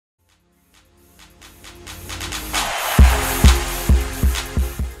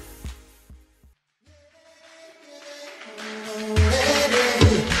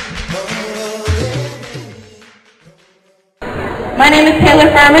name is Taylor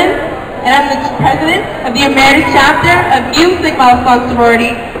Furman, and I'm the president of the Emeritus Chapter of Mu Sigma Upsilon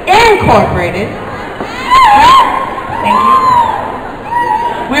Sorority Incorporated. Thank you.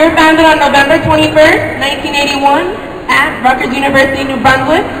 We were founded on November 21st, 1981 at Rutgers University, New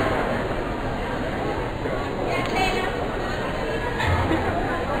Brunswick.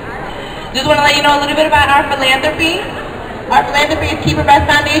 Just want to let you know a little bit about our philanthropy. Our philanthropy is Keep Her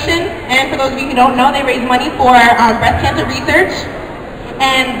Breast Foundation, and for those of you who don't know, they raise money for breast cancer research.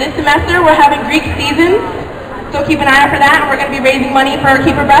 And this semester we're having Greek seasons, so keep an eye out for that. And we're going to be raising money for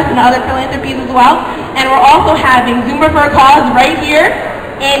Keep Her Breast and other philanthropies as well. And we're also having Zumba for a Cause right here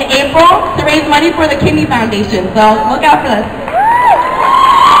in April to raise money for the Kidney Foundation. So look out for this.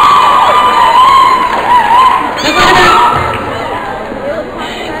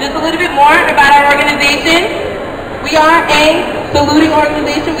 Just a little bit more about our organization. We are a saluting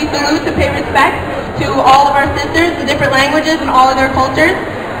organization. We salute to pay respect to all of our sisters in different languages and all of their cultures.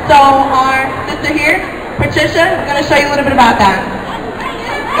 So our sister here, Patricia, is going to show you a little bit about that.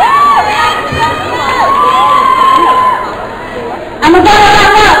 Amazona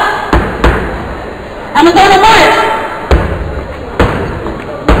rock up! Amazona march!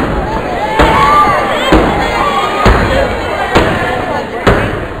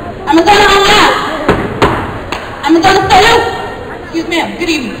 Amazona on lap! Amazona salute! Excuse me, good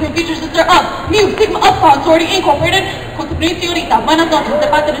evening. From future sister of Mu Sigma Upsilon Sorority Incorporated, con su señorita, buenas noches, de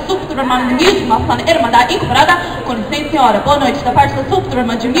parte de Subterráneo de Mu Sigma Upsilon Hermandad Incorporada, con licença senhora, boa noite, da parte da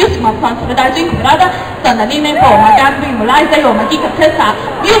Subterráneo de Mu Sigma Upsilon Sociedade Incorporada, Sandalina em Pô, Magasmo em Mulai Zayo, Magika Tessa,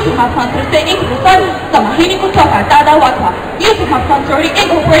 Mu Sigma Upsilon Sociedade Incorporated, Samahini Kutoka, Dada Wakwa, Mu Sigma Upsilon Sorority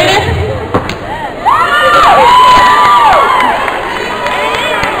Incorporated.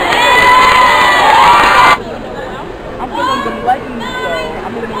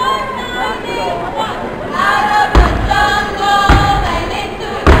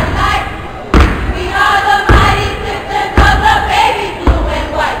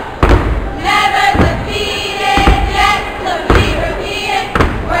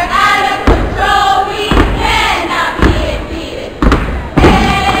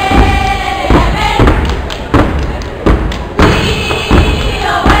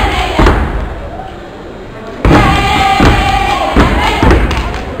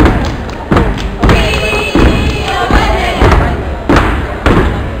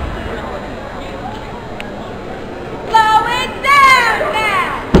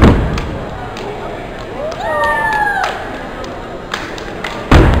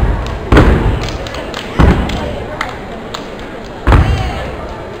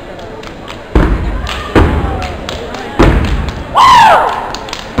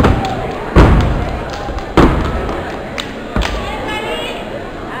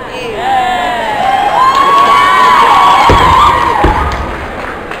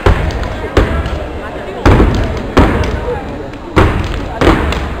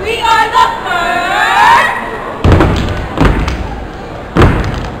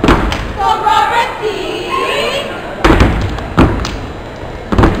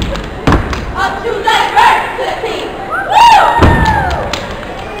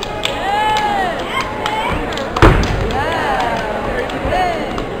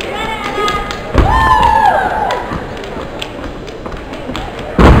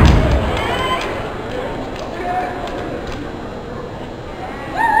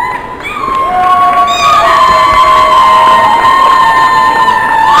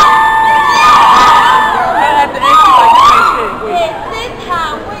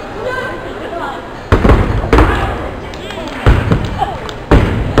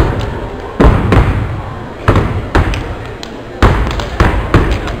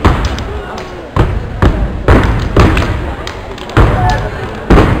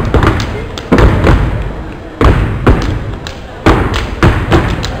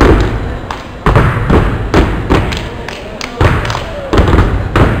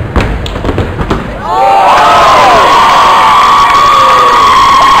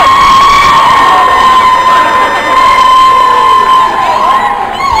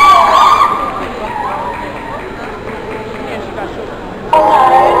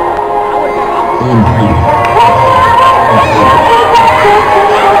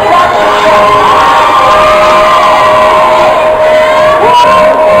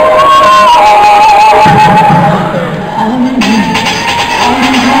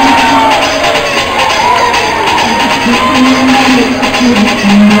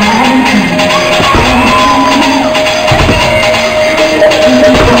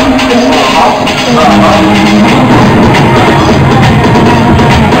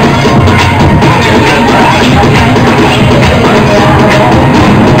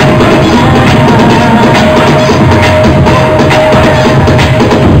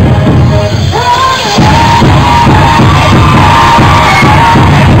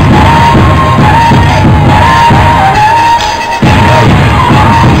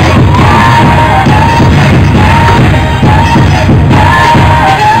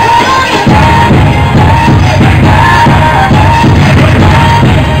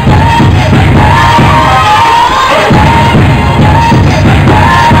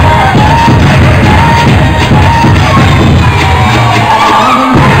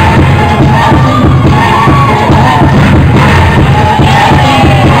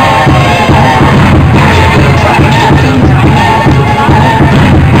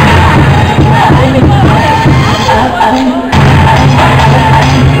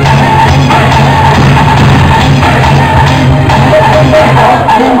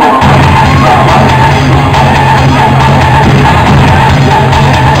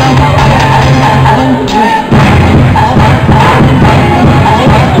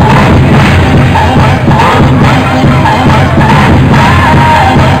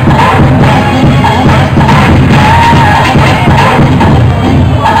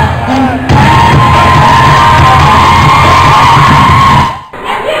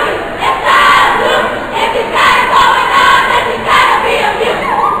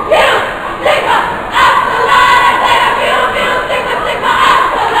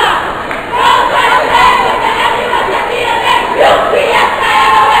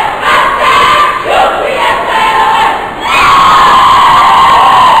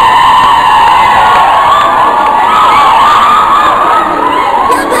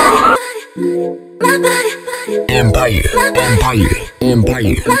 Empire, Empire,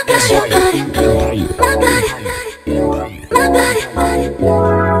 Empire, Empire, Empire, Empire, Empire.